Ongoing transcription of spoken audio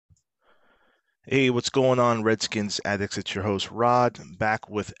Hey, what's going on, Redskins Addicts? It's your host, Rod,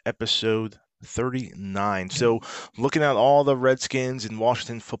 back with episode 39. So, looking at all the Redskins and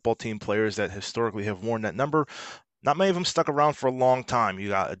Washington football team players that historically have worn that number, not many of them stuck around for a long time. You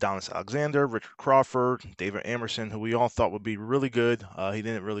got Adonis Alexander, Richard Crawford, David Amerson, who we all thought would be really good. He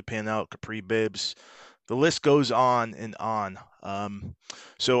didn't really pan out. Capri Bibbs. The list goes on and on.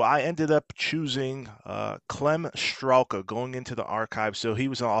 So I ended up choosing Clem Stralka going into the archive. So he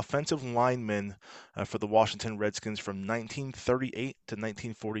was an offensive lineman for the Washington Redskins from 1938 to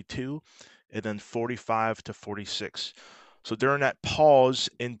 1942, and then 45 to 46. So during that pause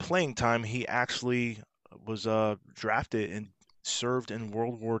in playing time, he actually was drafted and served in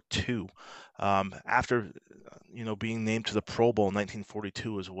World War II after being named to the Pro Bowl in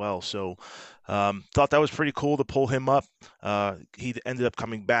 1942 as well. So thought that was pretty cool to pull him up. He ended up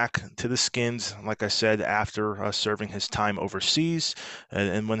coming back to the Skins, like I said, after serving his time overseas.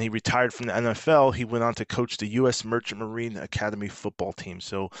 And when he retired from the NFL, he went on to coach the U.S. Merchant Marine Academy football team.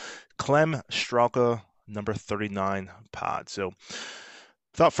 So Clem Stralka, number 39 pod. So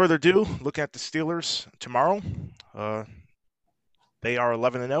without further ado, looking at the Steelers tomorrow. Uh, they are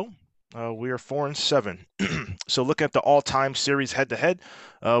 11 and 0. We are 4 and 7. So looking at the all-time series head-to-head,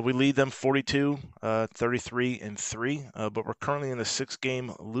 we lead them 42, 33 and 3, but we're currently in a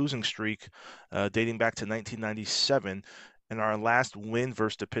 6-game losing streak dating back to 1997. And our last win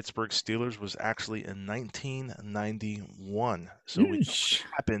versus the Pittsburgh Steelers was actually in 1991. So we know what Yeesh.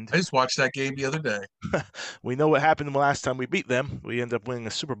 happened. I just watched that game the other day. We know what happened the last time we beat them. We ended up winning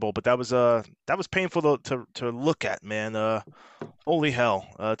a Super Bowl, but that was painful to look at, man. Holy hell,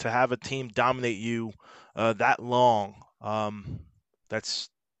 to have a team dominate you that long. That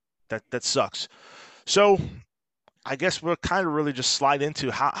sucks. So I guess we'll kind of really just slide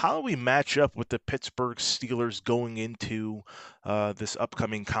into how do we match up with the Pittsburgh Steelers going into this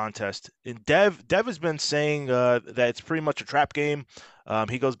upcoming contest. And Dev has been saying that it's pretty much a trap game.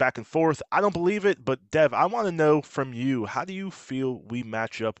 He goes back and forth. I don't believe it, but Dev, I want to know from you, how do you feel we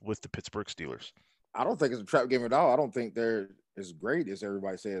match up with the Pittsburgh Steelers? I don't think it's a trap game at all. I don't think they're as great as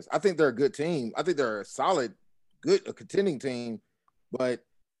everybody says. I think they're a good team. I think they're a solid, a contending team, but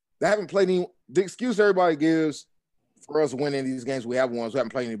they haven't played any. The excuse everybody gives for us winning these games we have won is we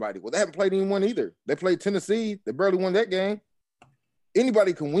haven't played anybody. Well, they haven't played anyone either. They played Tennessee. They barely won that game.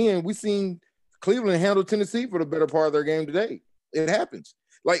 Anybody can win. We've seen Cleveland handle Tennessee for the better part of their game today. It happens.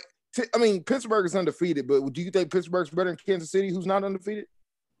 Pittsburgh is undefeated, but do you think Pittsburgh's better than Kansas City, who's not undefeated?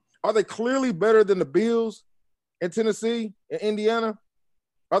 Are they clearly better than the Bills in Tennessee and Indiana?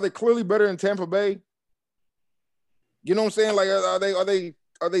 Are they clearly better than Tampa Bay? You know what I'm saying? Like,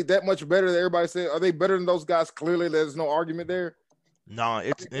 are they that much better than everybody said? Are they better than those guys? Clearly, there's no argument there. No,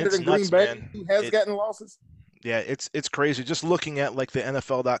 it's Green nuts, Bay, man. who has gotten losses? Yeah, it's crazy. Just looking at like the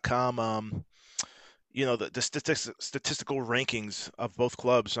NFL.com, the statistical rankings of both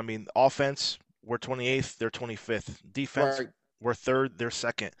clubs. I mean, offense, we're 28th, they're 25th. Defense, Right. we're third, they're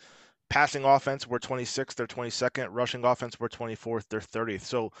second. Passing offense, we're 26th, they're 22nd. Rushing offense, we're 24th, they're 30th.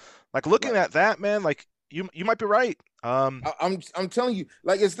 So, like looking at that, man, like you might be right. I'm telling you,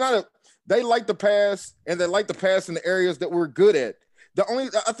 like it's not a. They like to pass, and they like to pass in the areas that we're good at.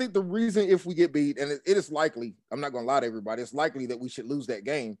 I think the reason if we get beat, and it is likely, I'm not going to lie to everybody, it's likely that we should lose that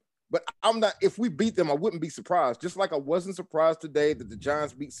game. But I'm not. If we beat them, I wouldn't be surprised. Just like I wasn't surprised today that the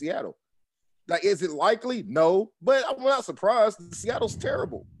Giants beat Seattle. Like, is it likely? No, but I'm not surprised. Seattle's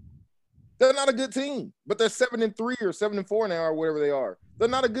terrible. They're not a good team, but they're 7-3 or 7-4 now or whatever they are. They're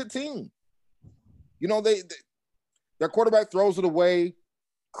not a good team. You know, their quarterback throws it away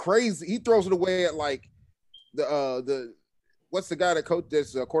crazy. He throws it away at like the what's the guy that coached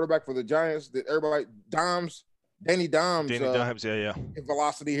this quarterback for the Giants that everybody Danny Dimes Yeah. in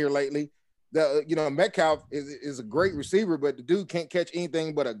velocity here lately. Metcalf is a great receiver, but the dude can't catch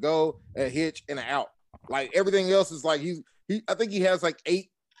anything but a go, a hitch, and an out. Like everything else is like I think he has like 8.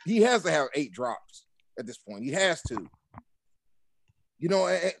 He has to have 8 drops at this point. He has to. You know,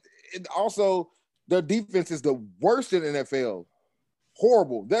 and also their defense is the worst in the NFL.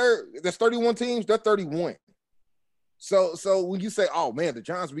 Horrible. There's 31 teams. They're 31. So when you say, "Oh man, the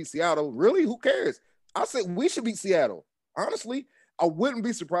Giants beat Seattle," really? Who cares? I said we should beat Seattle. Honestly, I wouldn't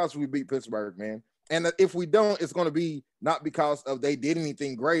be surprised if we beat Pittsburgh, man. And if we don't, it's going to be not because of they did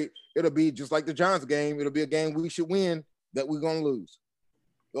anything great. It'll be just like the Giants game. It'll be a game we should win that we're going to lose,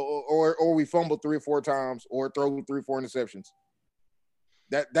 or we fumble 3 or 4 times, or throw 3 or 4 interceptions.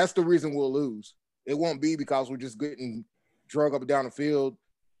 That's the reason we'll lose. It won't be because we're just getting drug up and down the field,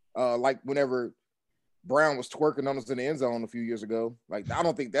 like whenever Brown was twerking on us in the end zone a few years ago. Like, I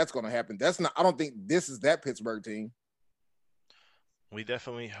don't think that's going to happen. I don't think this is that Pittsburgh team. We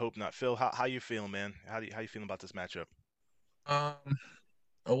definitely hope not. Phil, how you feeling, man? How you feeling about this matchup? Um,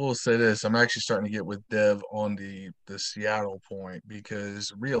 I will say this: I'm actually starting to get with Dev on the Seattle point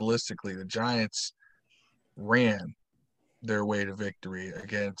because realistically, the Giants ran their way to victory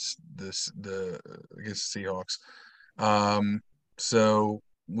against against the Seahawks. Um, so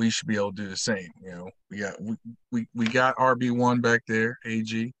we should be able to do the same. We got RB1 back there,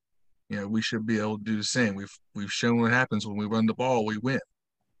 AG. We should be able to do the same. We've shown what happens when we run the ball, we win.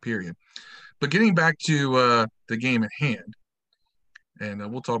 Period. But getting back to the game at hand,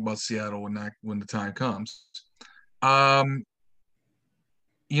 and we'll talk about Seattle when the time comes. Um,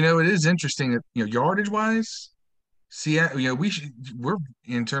 it is interesting that yardage wise, Seattle. We're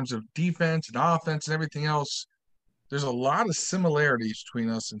in terms of defense and offense and everything else. There's a lot of similarities between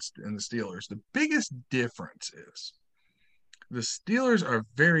us and the Steelers. The biggest difference is the Steelers are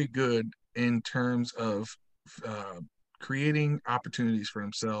very good in terms of uh, creating opportunities for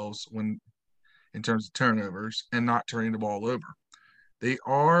themselves in terms of turnovers and not turning the ball over. They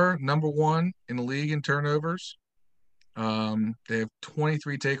are number one in the league in turnovers. They have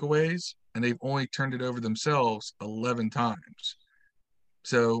 23 takeaways, and they've only turned it over themselves 11 times.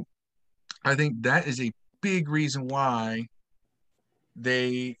 So I think that is a big reason why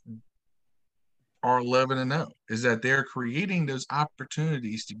they are 11-0 is that they're creating those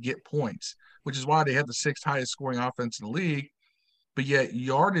opportunities to get points, which is why they have the sixth highest scoring offense in the league. But yet,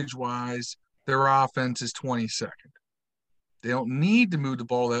 yardage wise, their offense is 22nd. They don't need to move the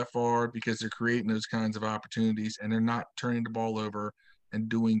ball that far because they're creating those kinds of opportunities and they're not turning the ball over and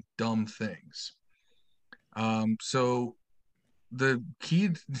doing dumb things. So the key,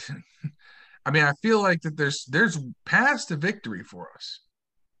 I feel like that there's past the victory for us.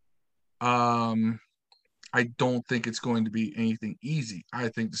 I don't think it's going to be anything easy. I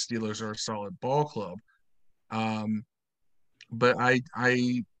think the Steelers are a solid ball club. Um, but I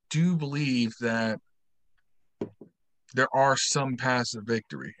do believe that there are some paths to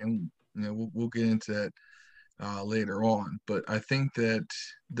victory, and we'll get into that later on. But I think that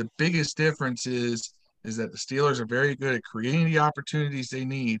the biggest difference is that the Steelers are very good at creating the opportunities they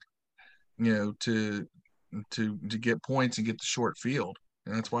need, to get points and get the short field,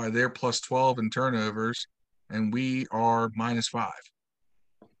 and that's why they're plus 12 in turnovers, and we are -5.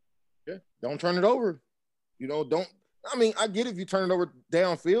 Yeah, don't turn it over. Don't. I mean, I get if you turn it over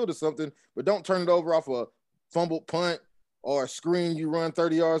downfield or something, but don't turn it over off a fumbled punt or a screen you run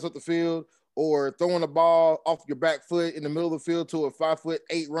 30 yards up the field or throwing a ball off your back foot in the middle of the field to a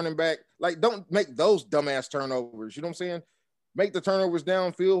 5'8" running back. Like, don't make those dumbass turnovers. You know what I'm saying? Make the turnovers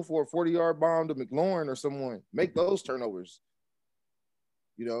downfield for a 40-yard bomb to McLaurin or someone. Make those turnovers.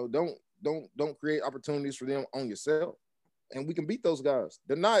 Don't create opportunities for them on yourself. And we can beat those guys.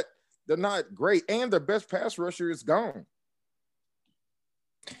 They're not great, and their best pass rusher is gone.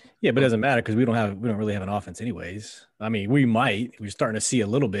 Yeah, but it doesn't matter because we don't really have an offense anyways. I mean, we might. We're starting to see a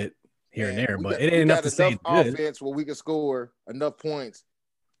little bit here and there, but it ain't enough to say it's good. Offense where we can score enough points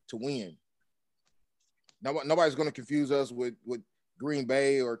to win. Nobody's going to confuse us with Green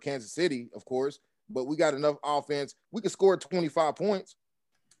Bay or Kansas City, of course, but we got enough offense. We can score 25 points.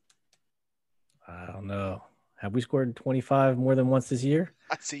 I don't know. Have we scored 25 more than once this year?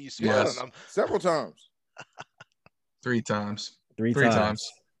 I see you smiling. Yes, several times. 3 times. Three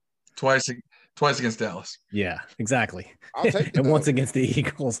times. Twice against Dallas. Yeah, exactly. I'll take it. And once against the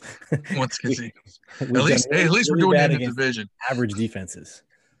Eagles. Once against the Eagles. At least we're doing it in the division. Average defenses.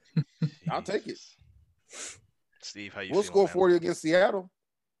 I'll take it. Steve, how you We'll score 40 against Seattle.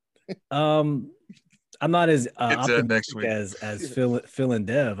 I'm not as optimistic as Phil and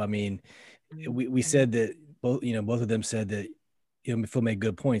Dev. I mean, we said that both of them said that Phil made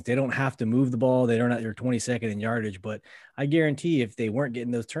good points. They don't have to move the ball. They're 22nd in yardage, but I guarantee if they weren't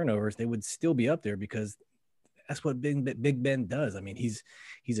getting those turnovers, they would still be up there because that's what Big Ben does. I mean, he's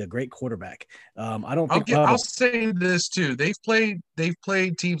a great quarterback. I don't think I'll say this too. They've played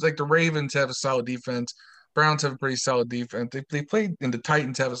teams like the Ravens have a solid defense. Browns have a pretty solid defense. They played, and the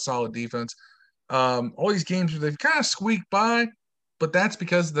Titans have a solid defense. All these games where they've kind of squeaked by, but that's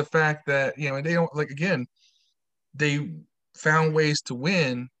because of the fact that and they don't they found ways to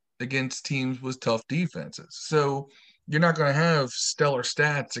win against teams with tough defenses. So you're not going to have stellar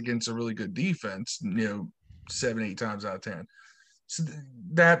stats against a really good defense, 7-8 times out of 10. So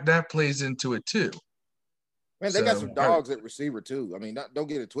that plays into it too. Man, they got some dogs at receiver too. I mean, don't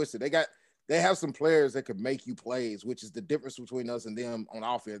get it twisted. They have some players that could make you plays, which is the difference between us and them on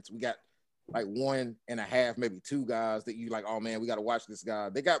offense. We got like 1.5, maybe 2 guys that you like, oh man, we got to watch this guy.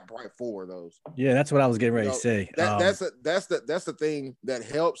 They got probably 4 of those. Yeah, that's what I was getting ready to say. That's the thing that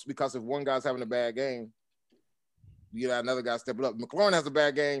helps, because if one guy's having a bad game, You got another guy stepping up. McLaurin has a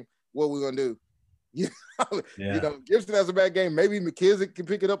bad game. What are we gonna do? You Yeah. Gibson has a bad game. Maybe McKissick can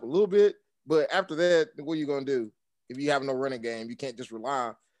pick it up a little bit, but after that, what are you gonna do? If you have no running game, you can't just rely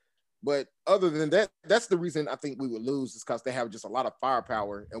on. But other than that, that's the reason I think we would lose is because they have just a lot of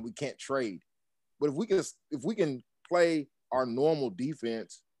firepower and we can't trade. But if we can play our normal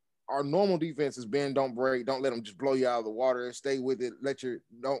defense is bend, don't break, don't let them just blow you out of the water, stay with it,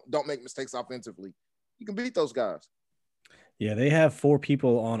 don't make mistakes offensively. You can beat those guys. Yeah, they have 4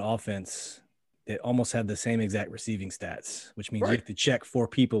 people on offense that almost have the same exact receiving stats, which means you have to check 4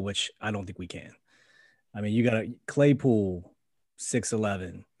 people, which I don't think we can. I mean, you got Claypool,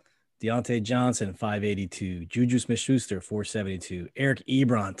 6'11", Deontay Johnson, 582, Juju Smith-Schuster, 472, Eric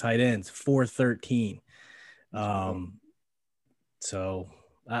Ebron, tight ends, 413. So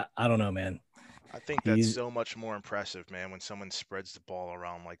I don't know, man. I think that's so much more impressive, man, when someone spreads the ball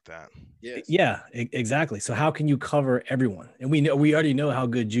around like that. Yes. Yeah, exactly. So how can you cover everyone? And we already know how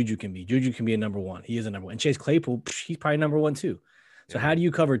good Juju can be. Juju can be a number 1. He is a number 1. And Chase Claypool, he's probably number 1 too. So how do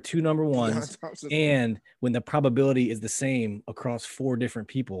you cover 2 number 1s? And when the probability is the same across 4 different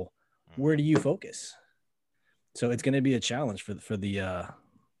people, where do you focus? So it's going to be a challenge for the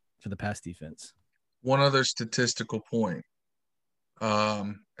pass defense. One other statistical point.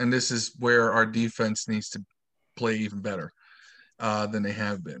 And this is where our defense needs to play even better than they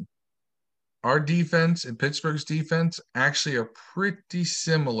have been. Our defense and Pittsburgh's defense actually are pretty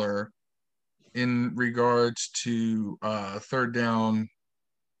similar in regards to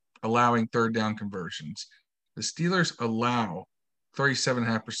allowing third down conversions. The Steelers allow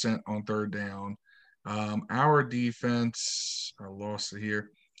 37.5% on third down. Our defense, I lost it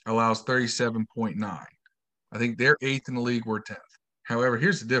here, allows 37.9. I think they're 8th in the league, we're 10th. However,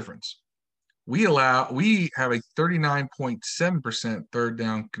 here's the difference. We have a 39.7% third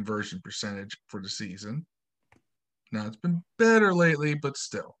down conversion percentage for the season. Now, it's been better lately, but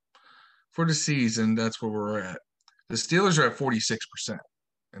still. For the season, that's where we're at. The Steelers are at 46%,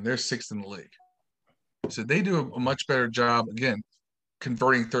 and they're 6th in the league. So they do a much better job, again,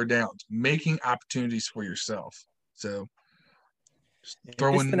 converting third downs, making opportunities for yourself. So it's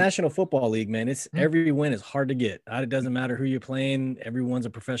the National Football League, man. It's every win is hard to get. It doesn't matter who you're playing. Everyone's a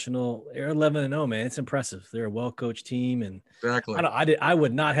professional. They're 11-0, man. It's impressive. They're a well-coached team, and exactly. I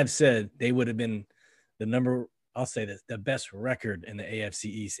would not have said they would have been I'll say this, the best record in the AFC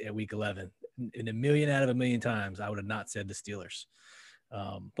East at Week 11. In a million out of a million times, I would have not said the Steelers.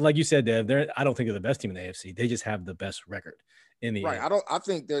 But like you said, Dev, I don't think they're the best team in the AFC. They just have the best record in the AFC. I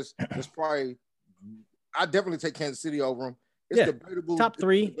think there's probably. I definitely take Kansas City over them. It's debatable. Top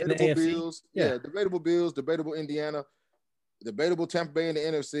 3 in the AFC. Bills. Yeah, debatable Bills, debatable Indiana, debatable Tampa Bay in the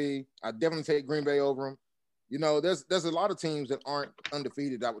NFC. I definitely take Green Bay over them. You know, there's a lot of teams that aren't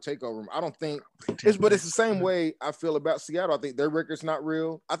undefeated that I would take over them. I don't think but it's the same way I feel about Seattle. I think their record's not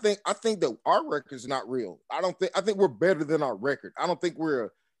real. I think that our record's not real. I think we're better than our record. I don't think we're a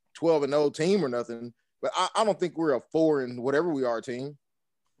 12-0 team or nothing, but I don't think we're a 4 and whatever we are team.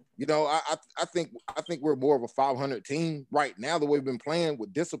 You know, I think we're more of a 500 team right now, the way we've been playing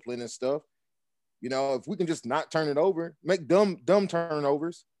with discipline and stuff. You know, if we can just not turn it over, make dumb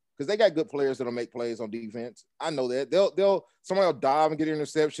turnovers, because they got good players that'll make plays on defense. I know that somebody will dive and get an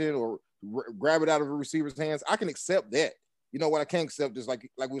interception or grab it out of a receiver's hands. I can accept that. You know what I can't accept is like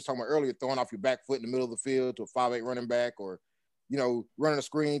we were talking about earlier, throwing off your back foot in the middle of the field to a 5'8" running back, or running a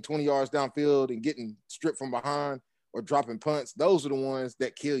screen 20 yards downfield and getting stripped from behind, or dropping punts. Those are the ones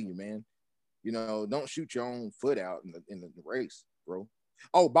that kill you, man. You know, don't shoot your own foot out in the race, bro.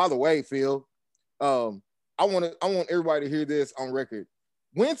 Oh, by the way, Phil, I want everybody to hear this on record.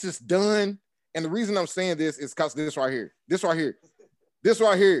 Wentz is done, and the reason I'm saying this is because this right here.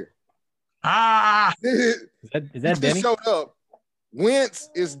 Ah, is that Benny? Showed up. Wentz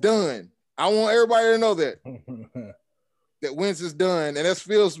is done. I want everybody to know that Wentz is done, and that's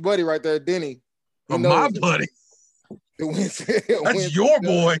Phil's buddy right there, Denny. My buddy. That's your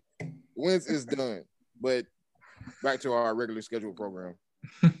boy. Wentz is done. But back to our regular scheduled program.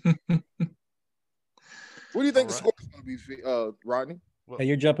 What do you think the score is going to be, Rodney? Hey,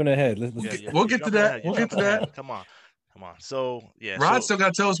 you're jumping ahead. We'll get to that. We'll get to that. Come on. So, yeah. Rod's still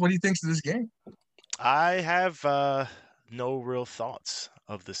got to tell us what he thinks of this game. I have no real thoughts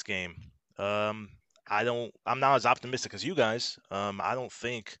of this game. I'm not as optimistic as you guys. I don't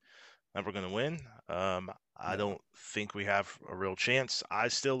think that we're going to win. I don't think we have a real chance. I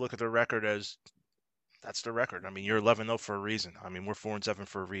still look at the record as that's the record. I mean, you're 11-0 for a reason. I mean, we're 4-7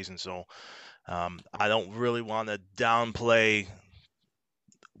 for a reason. So I don't really want to downplay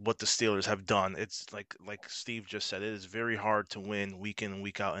what the Steelers have done. It's like Steve just said, it is very hard to win week in and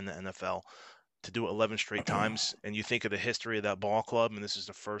week out in the NFL. to do it 11 straight times, and you think of the history of that ball club, and this is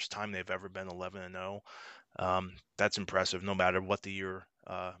the first time they've ever been 11-0. That's impressive. No matter what the year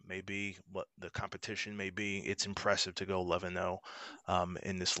may be, what the competition may be, it's impressive to go 11-0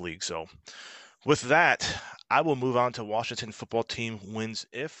 in this league. So with that, I will move on to Washington football team wins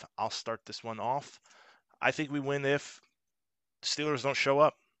if. I'll start this one off. I think we win if Steelers don't show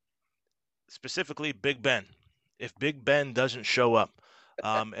up. Specifically, Big Ben. If Big Ben doesn't show up.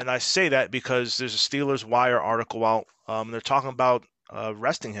 And I say that because there's a Steelers Wire article out. They're talking about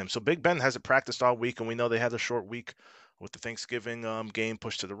resting him. So Big Ben hasn't practiced all week, and we know they had a short week with the Thanksgiving game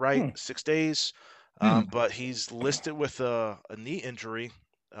pushed to the right, 6 days. But he's listed with a knee injury.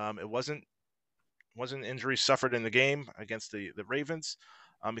 It wasn't an injury suffered in the game against the Ravens.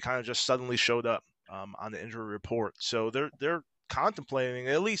 He kind of just suddenly showed up on the injury report. So they're contemplating,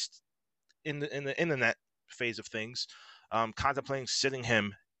 at least in the internet phase of things, contemplating sitting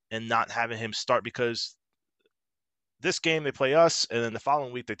him and not having him start, because this game they play us, and then the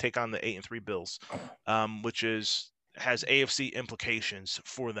following week they take on the 8-3 Bills, which has AFC implications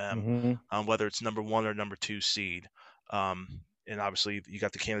for them, whether it's number 1 or number 2 seed. And obviously you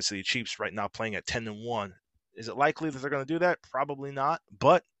got the Kansas City Chiefs right now playing at 10-1. Is it likely that they're going to do that? Probably not,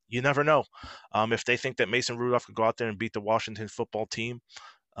 but you never know. If they think that Mason Rudolph could go out there and beat the Washington football team,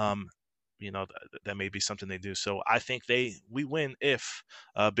 that may be something they do. So I think we win if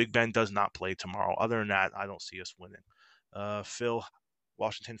Big Ben does not play tomorrow. Other than that, I don't see us winning. Phil,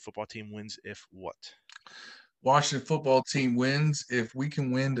 Washington football team wins if what? Washington football team wins if we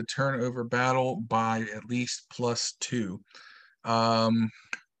can win the turnover battle by at least +2.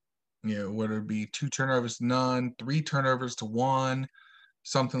 Whether it be 2 turnovers to none, 3 turnovers to 1,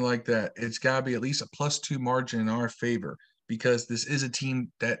 something like that. It's got to be at least a +2 margin in our favor, because this is a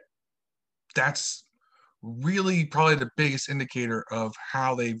team that's really probably the biggest indicator of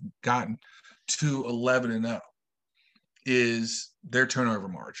how they've gotten to 11-0 is their turnover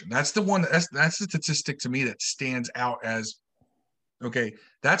margin. That's the one. That's the statistic to me that stands out as, okay,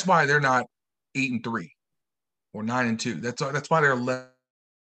 that's why they're not 8-3 or 9-2. That's why they're 11-0.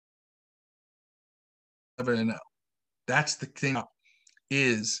 That's the thing,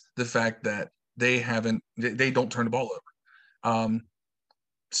 is the fact that they don't turn the ball over.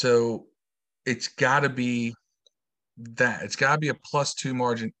 So it's got to be that. It's got to be a +2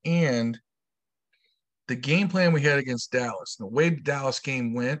 margin. And the game plan we had against Dallas, the way the Dallas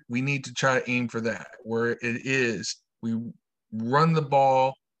game went, we need to try to aim for that, where it is we run the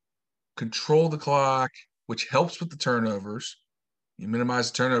ball, control the clock, which helps with the turnovers. You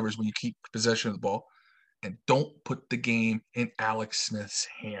minimize the turnovers when you keep possession of the ball, and don't put the game in Alex Smith's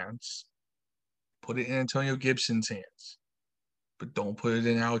hands. Put it in Antonio Gibson's hands, but don't put it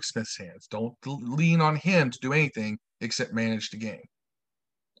in Alex Smith's hands. Don't lean on him to do anything except manage the game.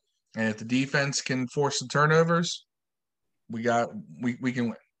 And if the defense can force the turnovers, we can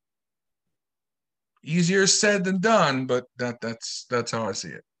win. Easier said than done, but that's how I see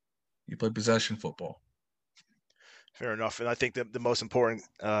it. You play possession football. Fair enough. And I think that the most important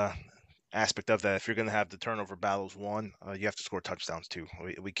aspect of that, if you're going to have the turnover battles won, you have to score touchdowns too.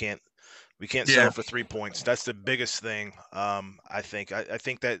 We can't settle for 3 points. That's the biggest thing. I think. I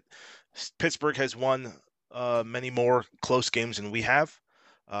think that Pittsburgh has won many more close games than we have.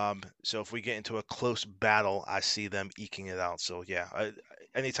 So if we get into a close battle, I see them eking it out. So yeah,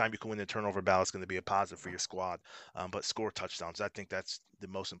 anytime you can win the turnover battle, it's going to be a positive for your squad. But score touchdowns. I think that's the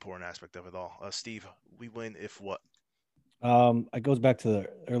most important aspect of it all. Steve, we win if what? It goes back to the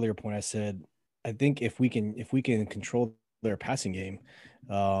earlier point I said. I think if we can control their passing game,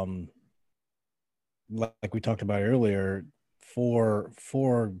 like we talked about earlier,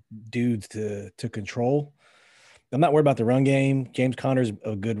 four dudes to control. I'm not worried about the run game. James Conner's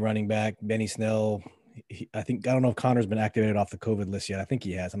a good running back. Benny Snell, I don't know if Conner's been activated off the COVID list yet. I think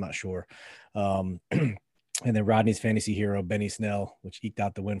he has. I'm not sure. And then Rodney's fantasy hero, Benny Snell, which eked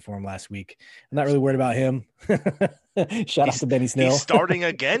out the win for him last week. I'm not really worried about him. Shout out to Benny Snell. He's starting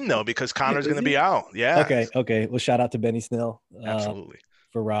again, though, because Conner's going to be out. Yeah. Okay. Well, shout out to Benny Snell. Absolutely.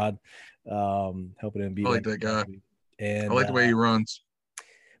 For Rod. Helping him beat. I like that guy. And I like the way he runs.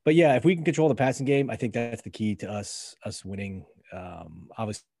 But yeah, if we can control the passing game, I think that's the key to us winning.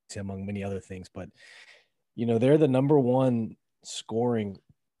 Obviously, among many other things, but they're the number one scoring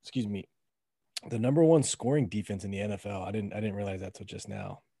defense in the NFL. I didn't realize that till just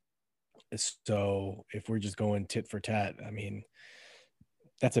now. So if we're just going tit for tat, I mean,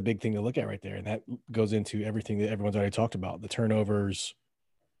 that's a big thing to look at right there, and that goes into everything that everyone's already talked about: the turnovers,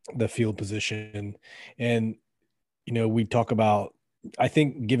 the field position, and we talk about I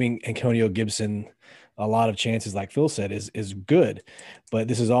think giving Antonio Gibson a lot of chances, like Phil said, is good. But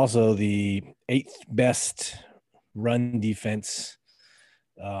this is also the 8th best run defense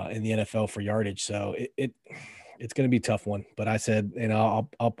in the NFL for yardage. So it's going to be a tough one. But I said,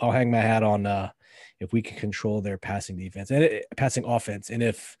 I'll hang my hat on if we can control their passing defense and passing offense. And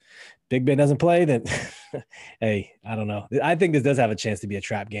if Big Ben doesn't play, then hey, I don't know. I think this does have a chance to be a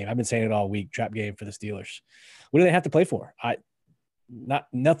trap game. I've been saying it all week, trap game for the Steelers. What do they have to play for?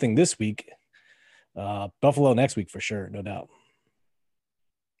 Nothing this week. Buffalo next week for sure, no doubt.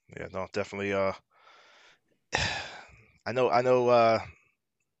 Yeah, no, definitely. I know.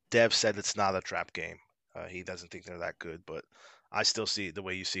 Dev said it's not a trap game. He doesn't think they're that good, but I still see it the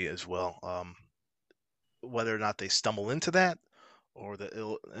way you see it as well. Whether or not they stumble into that, or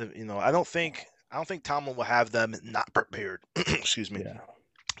I don't think Tomlin will have them not prepared. Excuse me. Yeah.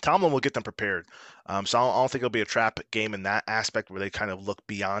 Tomlin will get them prepared. So I don't think it'll be a trap game in that aspect where they kind of look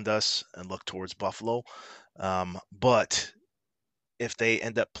beyond us and look towards Buffalo. But if they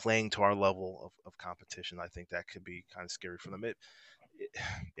end up playing to our level of competition, I think that could be kind of scary for them. And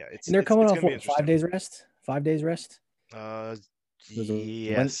they're coming off what, 5 days rest? 5 days rest?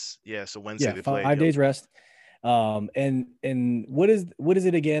 Yes. Yeah, so Wednesday they played. 5 days rest. And what is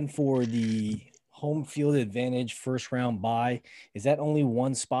it again for the home field advantage first round bye? Is that only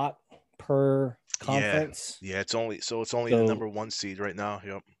one spot per conference? Yeah, it's only the number 1 seed right now.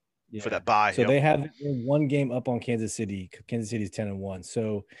 Yep. Yeah. For that bye. So they have one game up on Kansas City. Kansas City's 10-1.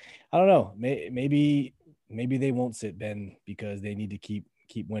 So I don't know. Maybe they won't sit Ben because they need to keep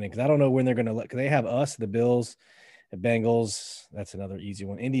winning. Because I don't know when they're going to because they have us, the Bills, the Bengals. That's another easy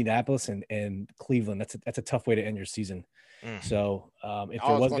one. Indianapolis and Cleveland. That's a tough way to end your season. So if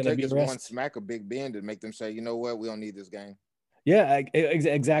there was going to be rest, one smack of Big Ben to make them say, you know what, we don't need this game. Yeah,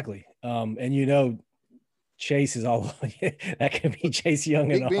 exactly. And Chase is all that can be Chase Young.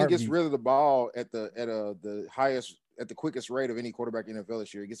 Big Ben gets rid of the ball at the highest, at the quickest rate of any quarterback in the NFL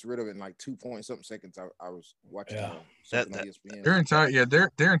this year. He gets rid of it in like 2-point-something seconds. I was watching something on ESPN.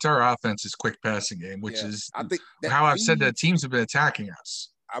 Their entire offense is quick passing game, which is how I've said that teams have been attacking us.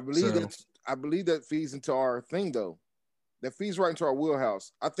 I believe that feeds into our thing though. That feeds right into our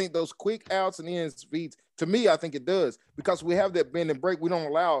wheelhouse. I think those quick outs and ends feeds to me. I think it does because we have that bend and break. We don't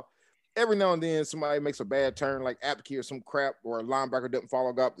allow. Every now and then somebody makes a bad turn like Apke or some crap or a linebacker doesn't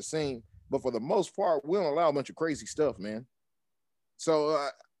follow up the seam. But for the most part, we don't allow a bunch of crazy stuff, man. So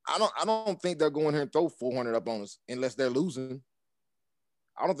I don't think they're going here and throw 400 up on us unless they're losing.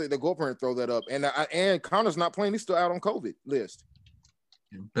 I don't think they'll go up here and throw that up. And Connor's not playing. He's still out on COVID list.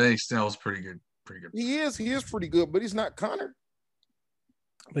 Benny Snell's pretty good. He is pretty good, but he's not Connor.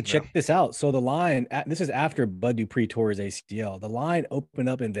 But check this out. So the line, this is after Bud Dupree tore his ACL. The line opened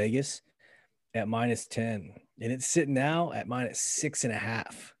up in Vegas at -10, and it's sitting now at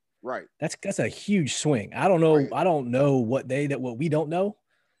 -6.5. Right. That's a huge swing. I don't know. Right. I don't know what we don't know.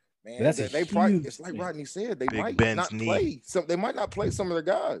 Man, that's probably. It's like Rodney said. They might not play. They might not play some of their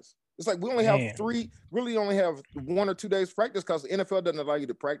guys. It's like we only have only have 1 or 2 days practice because the NFL doesn't allow you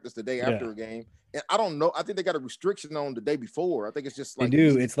to practice the day after a game. And I don't know. I think they got a restriction on the day before. I think it's just like they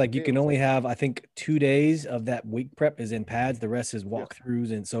do. It's like you can only have, I think, 2 days of that week prep is in pads. The rest is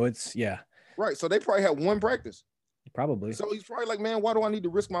walkthroughs. And so it's right. So they probably have 1 practice. Probably. So he's probably like, man, why do I need to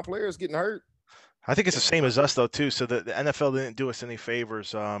risk my players getting hurt? I think it's the same as us though too. So the NFL didn't do us any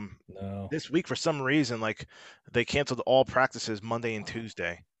favors. No. This week for some reason, like they canceled all practices Monday and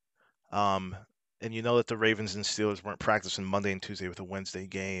Tuesday. And you know that the Ravens and Steelers weren't practicing Monday and Tuesday with a Wednesday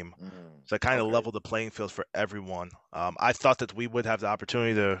game. So it kind of leveled the playing field for everyone. I thought that we would have the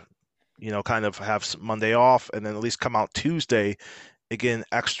opportunity to, kind of have Monday off and then at least come out Tuesday and get an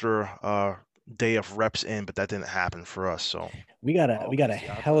extra day of reps in, but that didn't happen for us. So we got a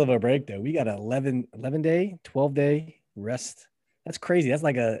hell of a break though. We got 11 day, 12-day rest. That's crazy. That's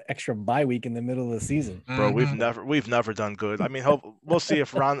like an extra bye week in the middle of the season. Bro, we've never done good. I mean, we'll see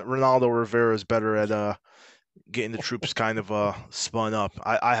if Ronaldo Rivera is better at getting the troops kind of spun up.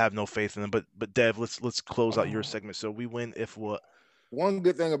 I have no faith in them. But Dev, let's close out your segment. So we win if what? One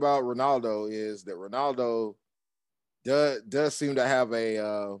good thing about Ronaldo is that Ronaldo does seem to have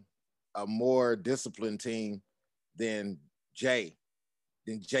a more disciplined team than Jason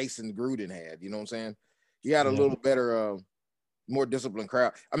Gruden had. You know what I'm saying? He had a little better more disciplined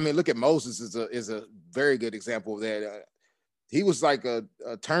crowd. I mean, look at Moses is a very good example of that. He was like a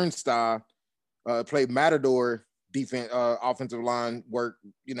turnstile, played matador defense, offensive line work.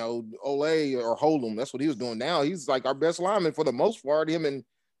 Ole or Hold'em. That's what he was doing. Now he's like our best lineman for the most part. Him and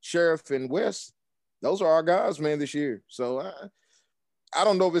Sheriff and West, those are our guys, man, this year. So I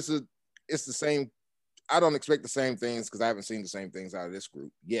don't know if it's the same I don't expect the same things because I haven't seen the same things out of this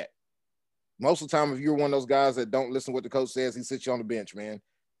group yet. Most of the time, if you're one of those guys that don't listen to what the coach says, he sits you on the bench, man.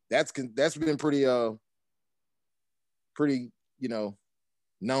 That's been pretty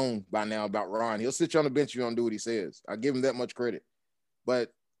known by now about Ron. He'll sit you on the bench if you don't do what he says. I give him that much credit.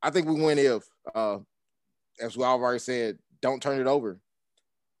 But I think we win if, as we already said, don't turn it over.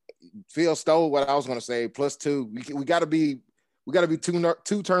 Phil stole what I was going to say. +2. We got to be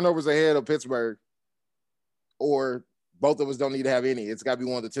two turnovers ahead of Pittsburgh, or both of us don't need to have any. It's got to be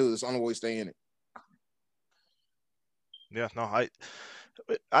one of the two. It's the only way to stay in it. Yeah, no, I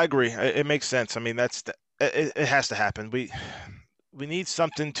agree. It makes sense. I mean, it has to happen. We need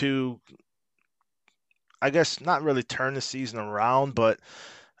something to, I guess, not really turn the season around, but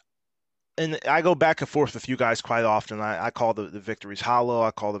and I go back and forth with you guys quite often. I call the victories hollow.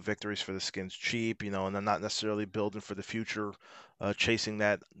 I call the victories for the Skins cheap, and I'm not necessarily building for the future, chasing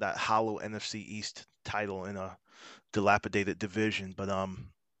that hollow NFC East title in a dilapidated division. But I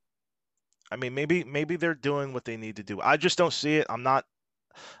mean, maybe they're doing what they need to do. I just don't see it. I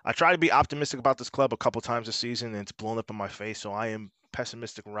try to be optimistic about this club a couple times this season, and it's blown up in my face. So I am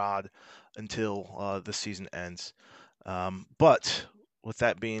pessimistic, Rod, until the season ends. But with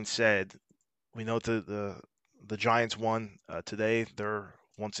that being said, we know the Giants won today. They're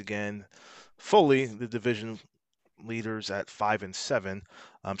once again fully the division leaders at 5-7.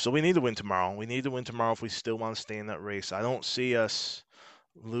 So we need to win tomorrow. We need to win tomorrow if we still want to stay in that race. I don't see us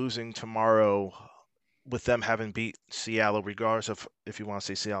losing tomorrow with them having beat Seattle, regardless of if you want to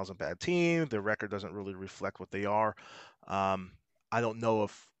say Seattle's a bad team. Their record doesn't really reflect what they are. I don't know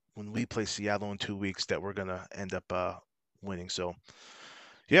if when we play Seattle in 2 weeks that we're going to end up winning. So,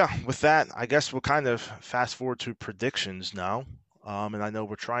 yeah, with that, I guess we'll kind of fast forward to predictions now. And I know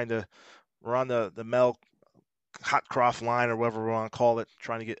we're on the Mel Hotcroft line or whatever we want to call it,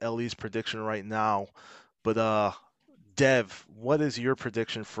 trying to get Ellie's prediction right now. But Dev, what is your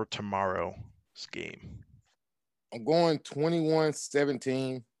prediction for tomorrow's game? I'm going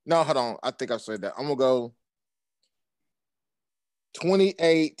 21-17. No, hold on. I think I said that. I'm going to go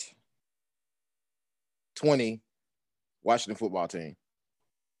 28-20 Washington football team.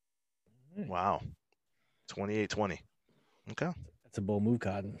 Wow. 28-20. Okay. That's a bold move,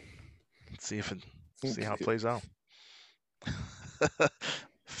 Cotton. Let's see how it plays out.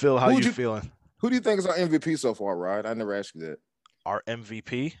 Phil, how you feeling? Who do you think is our MVP so far, Rod? I never asked you that. Our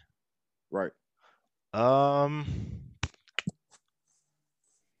MVP? Right. I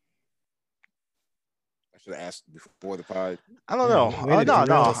should have asked before the pod. I don't know. We're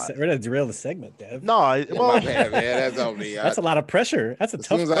gonna derail the segment, Dev. No, my bad, man. That's on me. That's a lot of pressure. That's a tough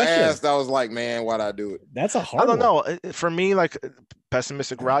question. As soon as I asked, I was like, man, why'd I do it? That's a hard. I don't know. For me, like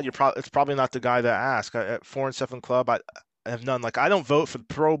pessimistic route, it's probably not the guy to ask. At 4-7 club, I have none. Like I don't vote for the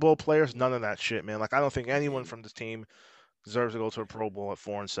Pro Bowl players. None of that shit, man. Like I don't think anyone from this team deserves to go to a Pro Bowl at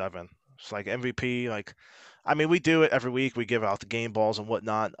 4-7. It's like MVP. Like, I mean, we do it every week. We give out the game balls and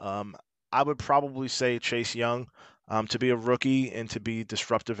whatnot. I would probably say Chase Young. To be a rookie and to be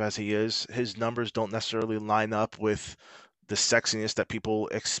disruptive as he is, his numbers don't necessarily line up with the sexiness that people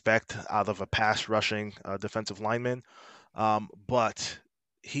expect out of a pass rushing defensive lineman. But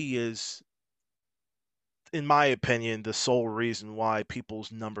he is, in my opinion, the sole reason why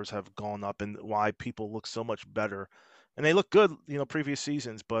people's numbers have gone up and why people look so much better. And they look good, previous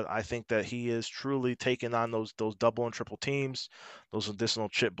seasons, but I think that he is truly taking on those double and triple teams, those additional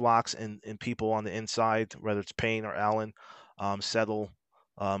chip blocks and people on the inside, whether it's Payne or Allen, Settle,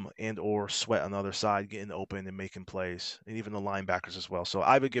 and or Sweat on the other side, getting open and making plays, and even the linebackers as well. So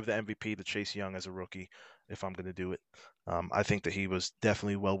I would give the MVP to Chase Young as a rookie if I'm going to do it. I think that he was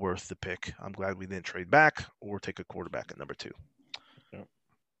definitely well worth the pick. I'm glad we didn't trade back or take a quarterback at number 2. Yeah.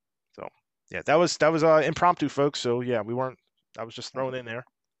 So. Yeah, that was impromptu, folks. So yeah, I was just thrown in there.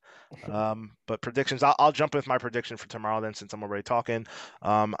 But predictions, I'll jump with my prediction for tomorrow then, since I'm already talking.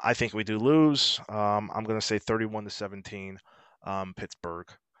 I think we do lose. I'm gonna say 31-17, Pittsburgh.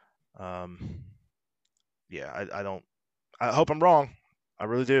 Yeah, I hope I'm wrong. I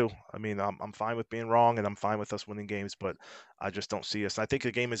really do. I mean, I'm fine with being wrong, and I'm fine with us winning games, but I just don't see us. I think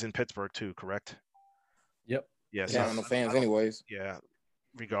the game is in Pittsburgh too, correct? Yep. Yes. Yeah, no fans, anyways. Yeah.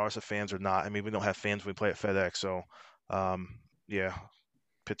 Regardless of fans or not. I mean, we don't have fans when we play at FedEx. So, yeah,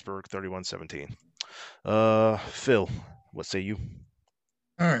 Pittsburgh 31-17. Phil, what say you?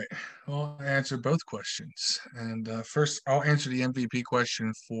 All right. I'll answer both questions. And first, I'll answer the MVP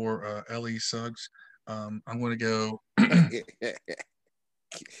question for Ellie Suggs. I'm going to go. Let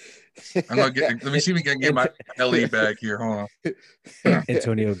me see if we can get my Ellie back here. Hold on.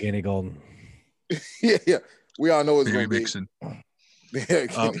 Antonio Gannon-Golden. Yeah. We all know it's going to be. Mixon.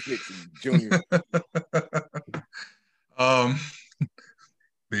 Junior.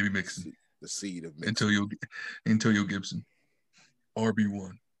 Baby Mixon. The seed of Mixon. Antonio Gibson.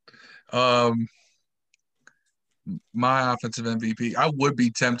 RB1. My offensive MVP, I would be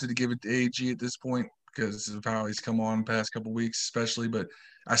tempted to give it to AG at this point because of how he's come on the past couple weeks, especially, but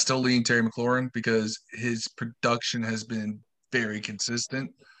I still lean Terry McLaurin because his production has been very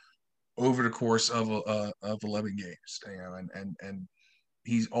consistent over the course of 11 games, and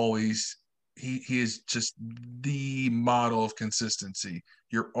he's always he is just the model of consistency.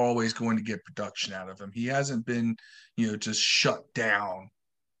 You're always going to get production out of him. He hasn't been, just shut down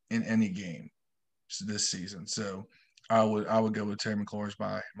in any game this season. So I would go with Terry McLaurin's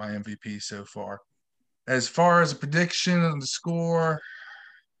my MVP so far. As far as a prediction on the score,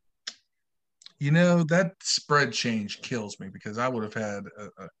 that spread change kills me because I would have had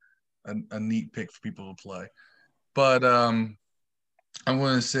a neat pick for people to play. But I'm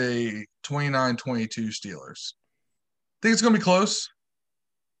going to say 29-22 Steelers. I think it's going to be close,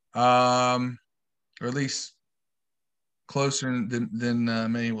 or at least closer than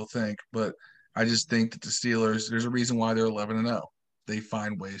many will think. But I just think that the Steelers, there's a reason why they're 11-0. They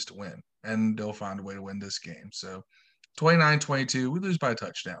find ways to win, and they'll find a way to win this game. So 29-22, we lose by a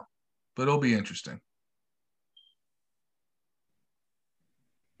touchdown, but it'll be interesting.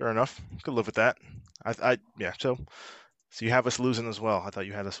 Fair enough. Could live with that. Yeah. So you have us losing as well. I thought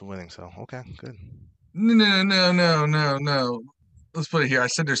you had us winning. So okay, good. No. Let's put it here. I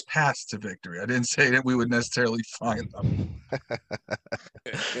said there's paths to victory. I didn't say that we would necessarily find them.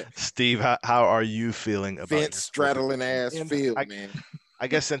 Steve, how are you feeling about fence straddling ass field, man? I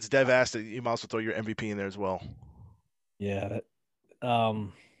guess since Dev asked it, you might as well throw your MVP in there as well. Yeah.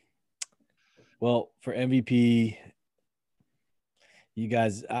 Well, for MVP, you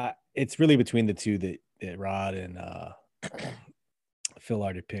guys, it's really between the two that Rod and Phil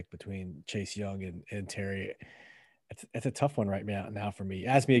already picked, between Chase Young and Terry. It's a tough one right now for me.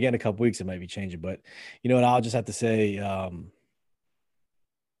 Ask me again in a couple weeks, it might be changing. But you know what? I'll just have to say, I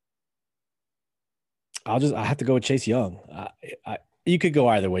have to go with Chase Young. You could go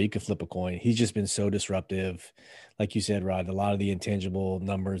either way. You could flip a coin. He's just been so disruptive. Like you said, Rod, a lot of the intangible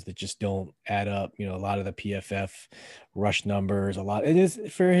numbers that just don't add up. A lot of the PFF rush numbers, it is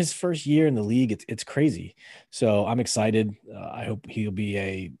for his first year in the league. It's crazy. So I'm excited. I hope he'll be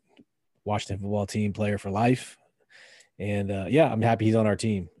a Washington football team player for life. And I'm happy he's on our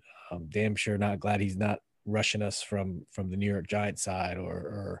team. I'm damn sure not glad he's not rushing us from the New York Giants side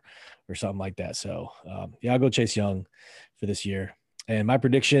or something like that. So I'll go Chase Young for this year. And my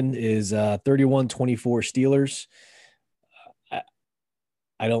prediction is 31-24 Steelers.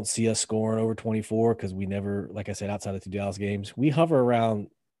 I don't see us scoring over 24 because we never, like I said, outside of 2 Dallas games, we hover around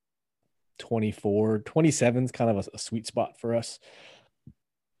 24. 27 is kind of a sweet spot for us.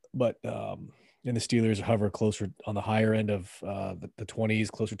 But and the Steelers hover closer on the higher end of the 20s,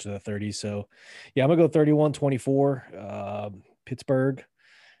 closer to the 30s. So, I'm going to go 31-24 Pittsburgh.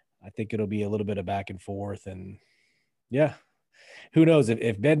 I think it'll be a little bit of back and forth. And, who knows?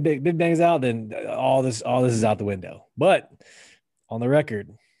 If Big Bang's out, then all this is out the window. But on the record,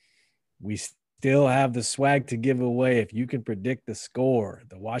 we still have the swag to give away. If you can predict the score,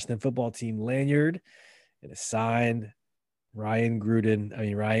 the Washington football team lanyard and a signed Ryan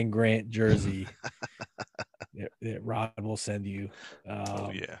Grant jersey that Rod will send you.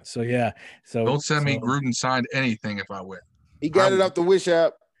 So don't send me Gruden signed anything if I win. He got it off the Wish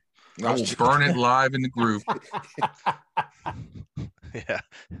app. I will burn it live in the group. Yeah.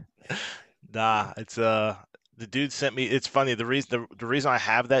 Nah, it's the dude sent me. It's funny. The reason I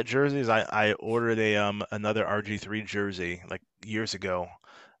have that jersey is I ordered another RG3 jersey like years ago,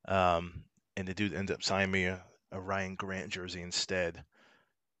 and the dude ended up signing me a Ryan Grant jersey instead.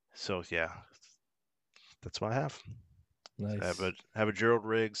 So that's what I have. Nice. I have a Gerald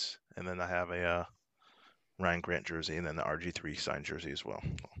Riggs, and then I have a Ryan Grant jersey, and then the RG3 signed jersey as well.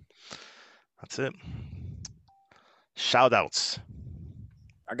 That's it. Shout outs.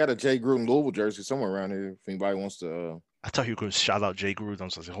 I got a Jay Gruden Louisville jersey somewhere around here if anybody wants to. I thought you were going to shout out Jay Gruden. I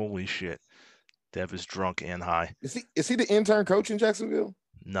was like, holy shit. Dev is drunk and high. Is he the intern coach in Jacksonville?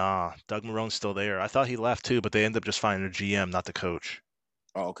 Nah, Doug Marone's still there. I thought he left too, but they ended up just finding a GM, not the coach.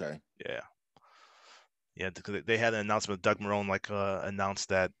 Oh, okay. Yeah, they had an announcement. Doug Marone announced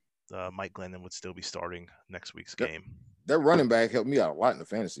that Mike Glennon would still be starting next week's game. That running back helped me out a lot in the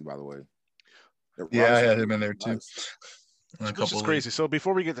fantasy, by the way. I had him in there too. Which is crazy. So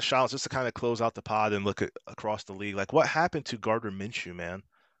before we get the shots, just to kind of close out the pod and look across the league, like what happened to Gardner Minshew, man?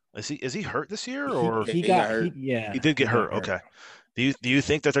 Is he hurt this year, or he got hurt? He did get hurt. Okay. Do you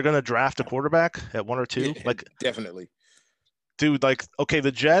think that they're going to draft a quarterback at 1 or 2? Yeah, definitely. Dude,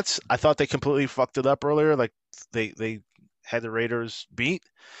 the Jets, I thought they completely fucked it up earlier. Like they had the Raiders beat.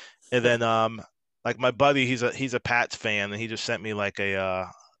 And then like my buddy, he's a Pats fan, and he just sent me like a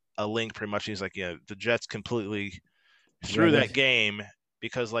link pretty much. He's like, yeah, the Jets completely threw that game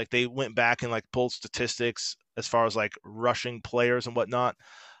because like they went back and like pulled statistics as far as like rushing players and whatnot.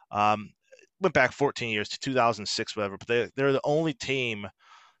 Went back 14 years to 2006, whatever. But they're the only team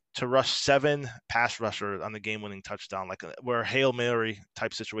to rush 7 pass rushers on the game-winning touchdown, like where Hail Mary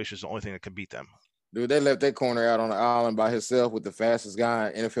type situation is the only thing that can beat them. Dude, they left that corner out on the island by himself with the fastest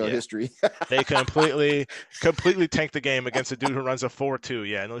guy in NFL history. They completely tanked the game against a dude who runs a 4.2.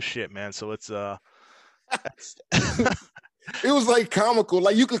 Yeah, no shit, man. So it's it was like comical.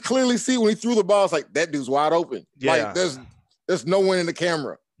 Like you could clearly see when he threw the ball, it's like that dude's wide open. Yeah. Like there's no one in the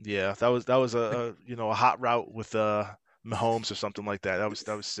camera. Yeah, that was a hot route with Mahomes or something like that. That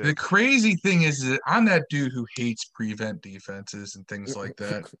was sick. The crazy thing is that I'm that dude who hates prevent defenses and things like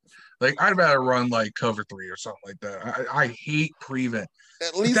that. Like I'd rather run like cover 3 or something like that. I hate prevent.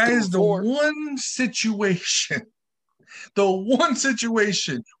 At least that is the one situation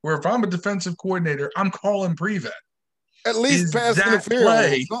where if I'm a defensive coordinator, I'm calling prevent. At least pass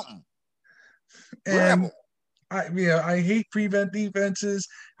interference or something. And I hate prevent defenses.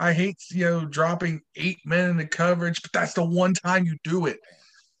 I hate dropping 8 men in the coverage, but that's the one time you do it.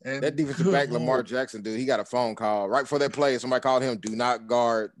 And that defensive back, Lamar Jackson, dude, he got a phone call right before that play. Somebody called him, do not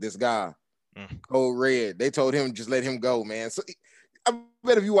guard this guy. Code red. They told him just let him go, man. So I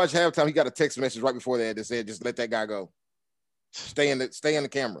bet if you watch halftime, he got a text message right before that said just let that guy go. Stay in the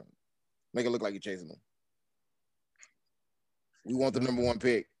camera. Make it look like you're chasing him. We want the number 1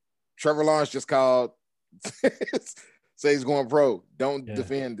 pick. Trevor Lawrence just called. Say he's going pro. Don't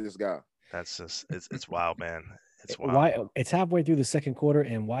defend this guy. That's just it's wild, man. It's wild. Why it's halfway through the second quarter,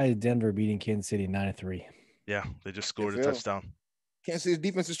 and why is Denver beating Kansas City 9-3? Yeah, they just scored a touchdown. Kansas City's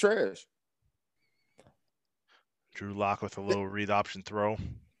defense is trash. Drew Lock with a little read option throw.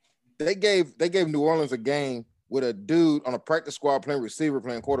 They gave New Orleans a game with a dude on a practice squad playing receiver,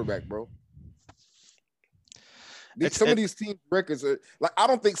 playing quarterback, bro. Some of these team records are like, I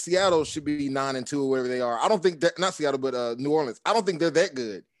don't think Seattle should be 9-2 or whatever they are. I don't think that, not Seattle, but New Orleans. I don't think they're that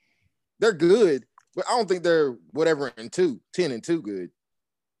good. They're good, but I don't think they're whatever 10-2 good,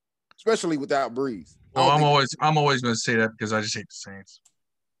 especially without Breeze. Well, I'm always going to say that because I just hate the Saints.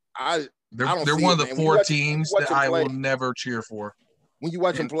 They're one of the 4 teams that I will never cheer for. When you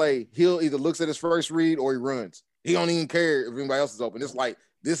watch him play, he'll either looks at his first read or he runs. He don't even care if anybody else is open. It's like,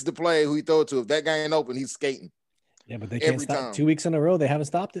 this is the play who he throw it to. If that guy ain't open, he's skating. Yeah, but they can't stop. 2 weeks in a row, they haven't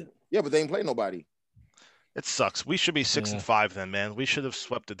stopped it. Yeah, but they ain't play nobody. It sucks. We should be 6-5 then, man. We should have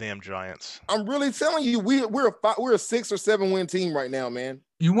swept the damn Giants. I'm really telling you, we're a 6 or 7 win team right now, man.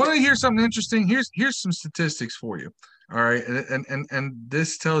 You want to hear something interesting? Here's some statistics for you. All right, and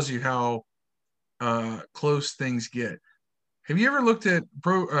this tells you how close things get. Have you ever looked at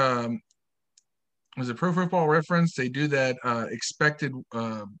Pro Football Reference? They do that expected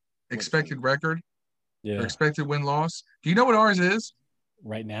record. Yeah. Or expected win-loss. Do you know what ours is?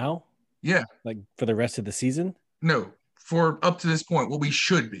 Right now? Yeah. Like for the rest of the season? No. For up to this point, what we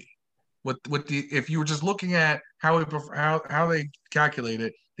should be. If you were just looking at how they calculate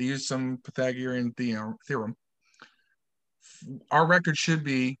it, they use some Pythagorean theorem. Our record should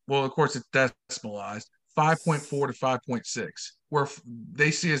be, well, of course, it's decimalized, 5.4 to 5.6. Where they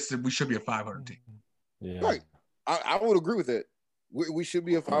see us that we should be a 500 team. Yeah. Right. I would agree with it. We should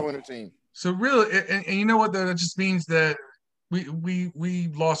be a 500 team. So really, and you know what? That just means that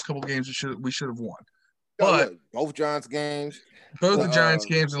we lost a couple games we should have won. But both Giants games, the Giants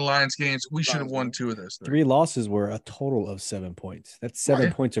games and the Lions games, we should have won 2 of those. 3 losses were a total of 7 points. That's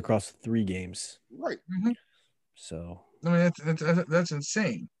 7 points across 3 games. Right. Mm-hmm. So I mean that's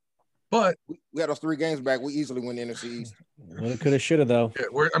insane. But we had those 3 games back. We easily win the NFC East. Well, it could have, should have though. Yeah,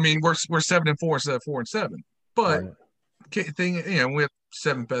 we're 7-4 instead of 4-7. But we have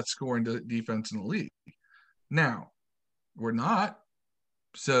 7th best scoring defense in the league. Now, we're not.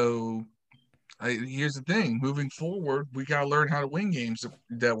 So, here's the thing. Moving forward, we got to learn how to win games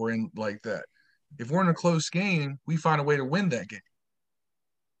that we're in like that. If we're in a close game, we find a way to win that game.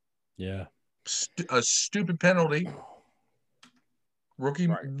 Yeah. A stupid penalty. Rookie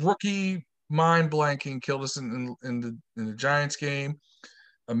mind blanking killed us in the Giants game.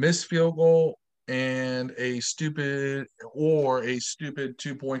 A missed field goal and a stupid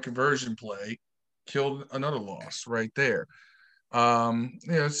 2-point conversion play killed another loss right there. So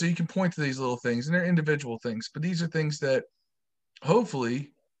you can point to these little things, and they're individual things, but these are things that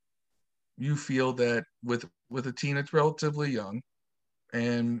hopefully you feel that with a team that's relatively young,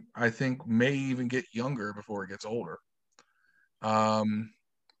 and I think may even get younger before it gets older,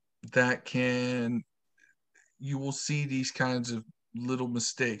 that can you will see these kinds of little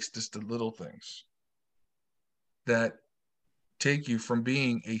mistakes, just the little things that take you from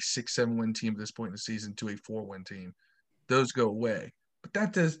being a 6-7 win team at this point in the season to a 4-win team. Those go away, but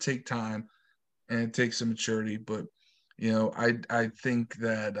that does take time and it takes some maturity. But I think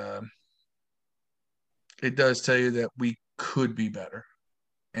that it does tell you that we could be better,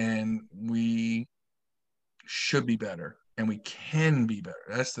 and we should be better, and we can be better.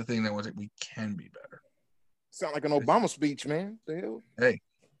 That's the thing that was it. We can be better. Sound like an Obama speech, man. The hell? Hey,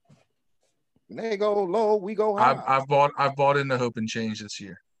 when they go low, we go high. I've bought into hope and change this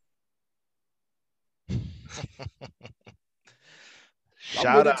year.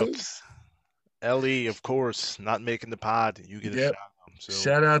 Shout outs. Ellie, of course, not making the pod. You get a shout out. So.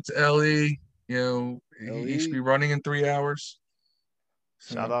 Shout out to Ellie. He should be running in 3 hours.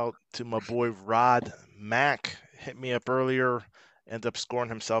 Shout out to my boy Rod Mack. Hit me up earlier. Ended up scoring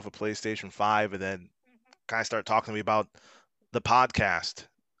himself a PlayStation 5, and then kind of started talking to me about the podcast.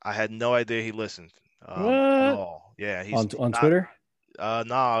 I had no idea he listened at all. Yeah, he's on Twitter.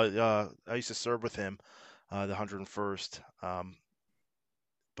 No, I used to serve with him, the 101st.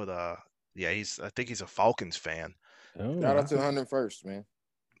 Yeah, I think he's a Falcons fan. Oh, shout out to the 101st, man.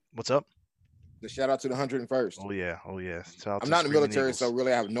 What's up? The shout out to the 101st. Oh yeah. I'm not in the military, Eagles. So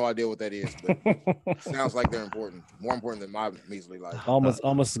really I have no idea what that is. But sounds like they're important, more important than my measly life. Almost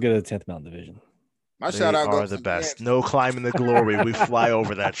as good as the 10th Mountain Division. My shout out goes to the best. Wentz. No climbing the glory. We fly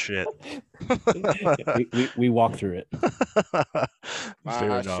over that shit. we walk through it.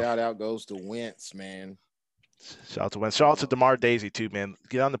 My shout out goes to Wentz, man. Shout out to Wentz. Shout out to DeMar Daisy too, man.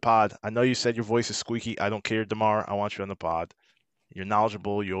 Get on the pod. I know you said your voice is squeaky. I don't care, DeMar. I want you on the pod. You're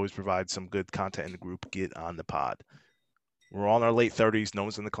knowledgeable. You always provide some good content in the group. Get on the pod. We're all in our late 30s. No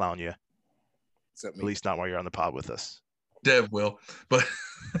one's going to clown you. Except me. At least not while you're on the pod with us. Dev will, but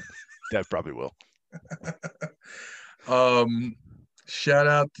Dev probably will. Shout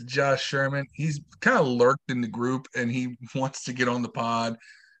out to Josh Sherman. He's kind of lurked in the group and he wants to get on the pod.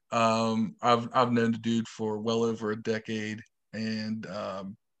 I've known the dude for well over a decade, and you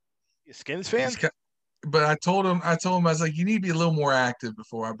a Skins fan? But I told him I was like, you need to be a little more active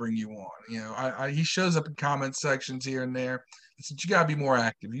before I bring you on. He shows up in comment sections here and there. I said, you gotta be more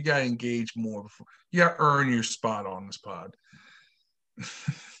active. You gotta engage more before you gotta earn your spot on this pod.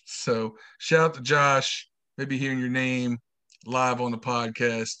 So shout out to Josh. Maybe hearing your name live on the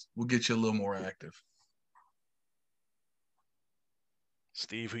podcast will get you a little more active.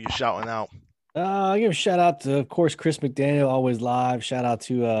 Steve, who you shouting out? I give a shout out to, of course, Chris McDaniel, always live. Shout out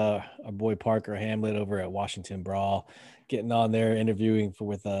to our boy Parker Hamlet over at Washington Brawl, getting on there interviewing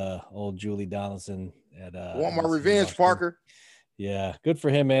with old Julie Donaldson at want my revenge, Parker. Yeah, good for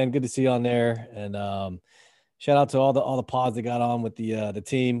him, man. Good to see you on there. And shout out to all the pods that got on with the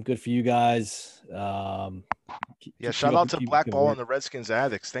team. Good for you guys. Shout out to Blackball and the Redskins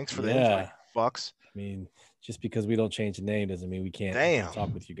Addicts. Thanks for the invite, fucks. I mean, just because we don't change the name doesn't mean we can't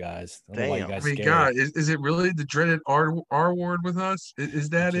talk with you guys. I don't know why you guys scared. God, is it really the dreaded R word with us? Is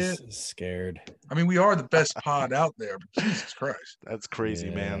that it? Scared. I mean, we are the best pod out there, but Jesus Christ. That's crazy,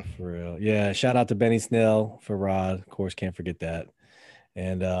 man. For real. Yeah, shout out to Benny Snell for Rod. Of course, can't forget that.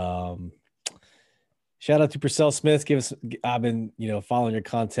 And shout out to Purcell Smith. I've been, following your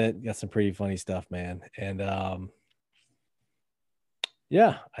content. You got some pretty funny stuff, man. And I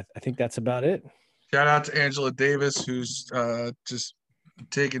think that's about it. Shout out to Angela Davis, who's just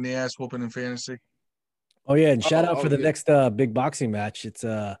taking the ass whooping in fantasy. Oh yeah, and shout out for the next big boxing match. It's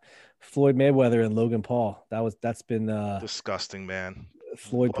Floyd Mayweather and Logan Paul. That's been disgusting, man.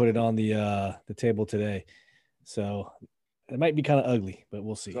 Floyd put it on the table today, so it might be kind of ugly, but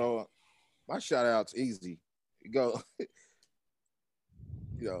we'll see. So my shout out's easy.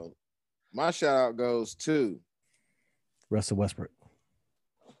 My shout out goes to Russell Westbrook.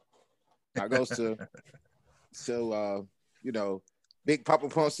 It goes to Big Papa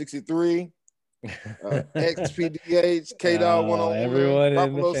Pump 63, XPDH, K-Dog 101, everyone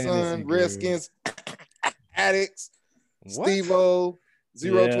Buffalo Sun, Redskins, Addicts, Steve-O,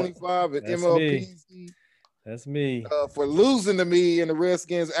 025, and MLPZ. That's me. For losing to me in the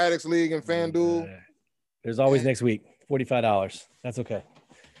Redskins Addicts League and FanDuel. There's always next week. $45. That's okay.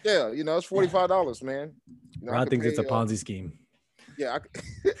 Yeah, it's $45, man. Ron thinks it's a Ponzi scheme. Yeah,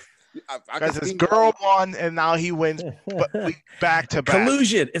 Because his girl won and now he wins back to back.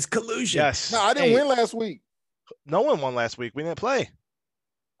 Collusion. It's collusion. Yes. No, I didn't win last week. No one won last week. We didn't play.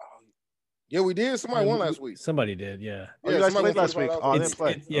 Yeah, we did. Somebody won last week. Somebody did, yeah. You guys played last week. I didn't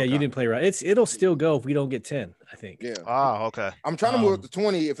play. You didn't play right. It'll still go if we don't get 10, I think. Yeah. Oh, okay. I'm trying to move up to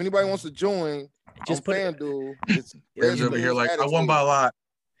 20. If anybody wants to join, just FanDuel. It's over here like I won by a lot.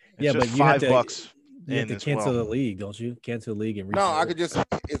 Yeah, but $5. You have in to as cancel well. the league, don't you? Cancel the league and No, restart. I could just,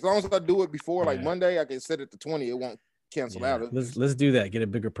 as long as I do it before like Yeah. Monday, I can set it to 20. It won't cancel out. Let's do that. Get a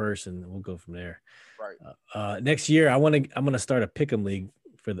bigger purse, and we'll go from there. Right. Next year, I'm gonna start a pick'em league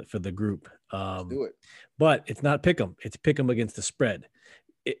for the group. Let's do it. But it's not pick'em. It's pick'em against the spread.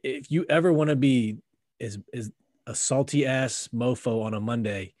 If you ever want to be is a salty ass mofo on a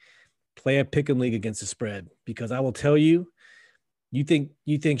Monday, play a pick'em league against the spread, because I will tell you, you think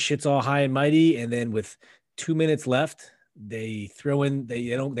shit's all high and mighty, and then with 2 minutes left, they throw in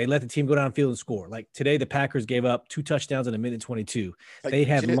they let the team go downfield and score. Like today, the Packers gave up 2 touchdowns in a minute 22. They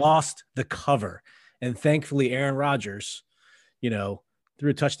had lost the cover, and thankfully Aaron Rodgers, threw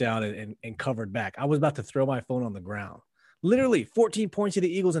a touchdown and covered back. I was about to throw my phone on the ground. Literally 14 points to the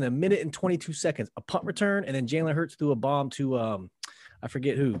Eagles in a minute and 22 seconds. A punt return, and then Jalen Hurts threw a bomb to I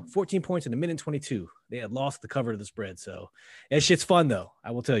forget who. 14 points in a minute and 22. They had lost the cover to the spread. So that shit's fun, though. I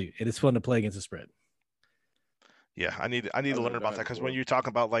will tell you, it is fun to play against the spread. Yeah, I need to learn about that, because when you talk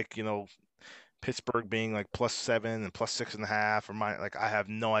about Pittsburgh being like +7 and +6.5, I have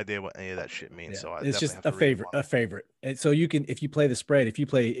no idea what any of that shit means. Yeah. So it's just a favorite. And so you can, if you play the spread,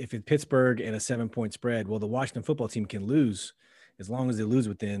 if it's Pittsburgh and a 7-point spread, well, the Washington football team can lose as long as they lose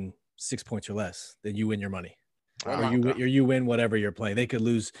within 6 points or less. Then you win your money. Or you win whatever you're playing. They could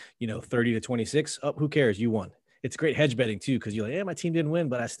lose, 30 to 26. Oh, who cares? You won. It's great hedge betting too, because you're like, yeah, my team didn't win,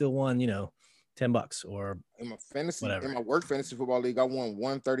 but I still won, $10 or in my fantasy, whatever. In my work fantasy football league, I won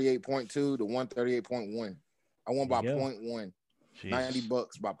 138.2 to 138.1. I won by 0.1.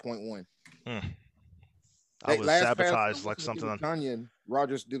 $90 by 0.1. I was sabotaged like something. Tanya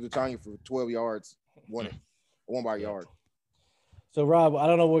Rodgers did the Tanya for 12 yards. Won it. I won by a yard. So Rob, I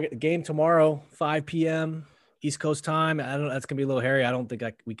don't know. Game tomorrow, 5 p.m. East Coast time. I don't know. That's gonna be a little hairy. I don't think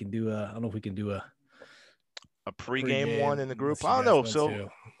we can do. I don't know if we can do a pregame one in the group. I don't know. So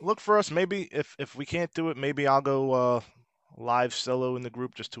look for us. Maybe if we can't do it, maybe I'll go live solo in the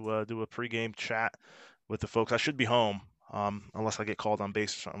group just to do a pregame chat with the folks. I should be home, unless I get called on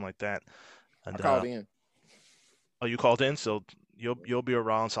base or something like that. And, I called in. Oh, you called in, so you'll be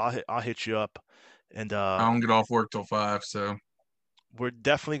around. So I'll hit you up. And I don't get off work till 5, so. We're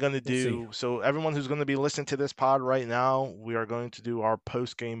definitely going to do so. Everyone who's going to be listening to this pod right now, we are going to do our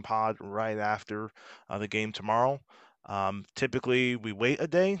post-game pod right after the game tomorrow. Typically, we wait a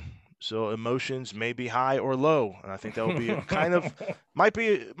day, so emotions may be high or low, and I think that will be might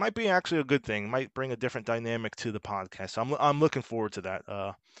be actually a good thing. Might bring a different dynamic to the podcast. So I'm looking forward to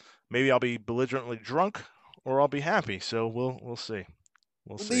that. Maybe I'll be belligerently drunk, or I'll be happy. So we'll see.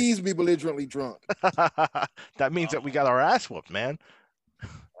 Please be belligerently drunk. That means that we got our ass whooped, man.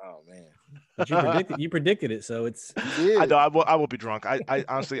 Oh man! But you predicted it, so it's. I know I will be drunk. I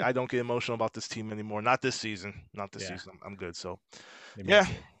honestly I don't get emotional about this team anymore. Not this season. Season. I'm good. So,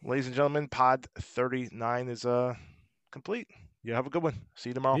 ladies and gentlemen, Pod 39 is complete. You have a good one.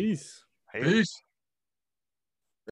 See you tomorrow. Peace. Peace.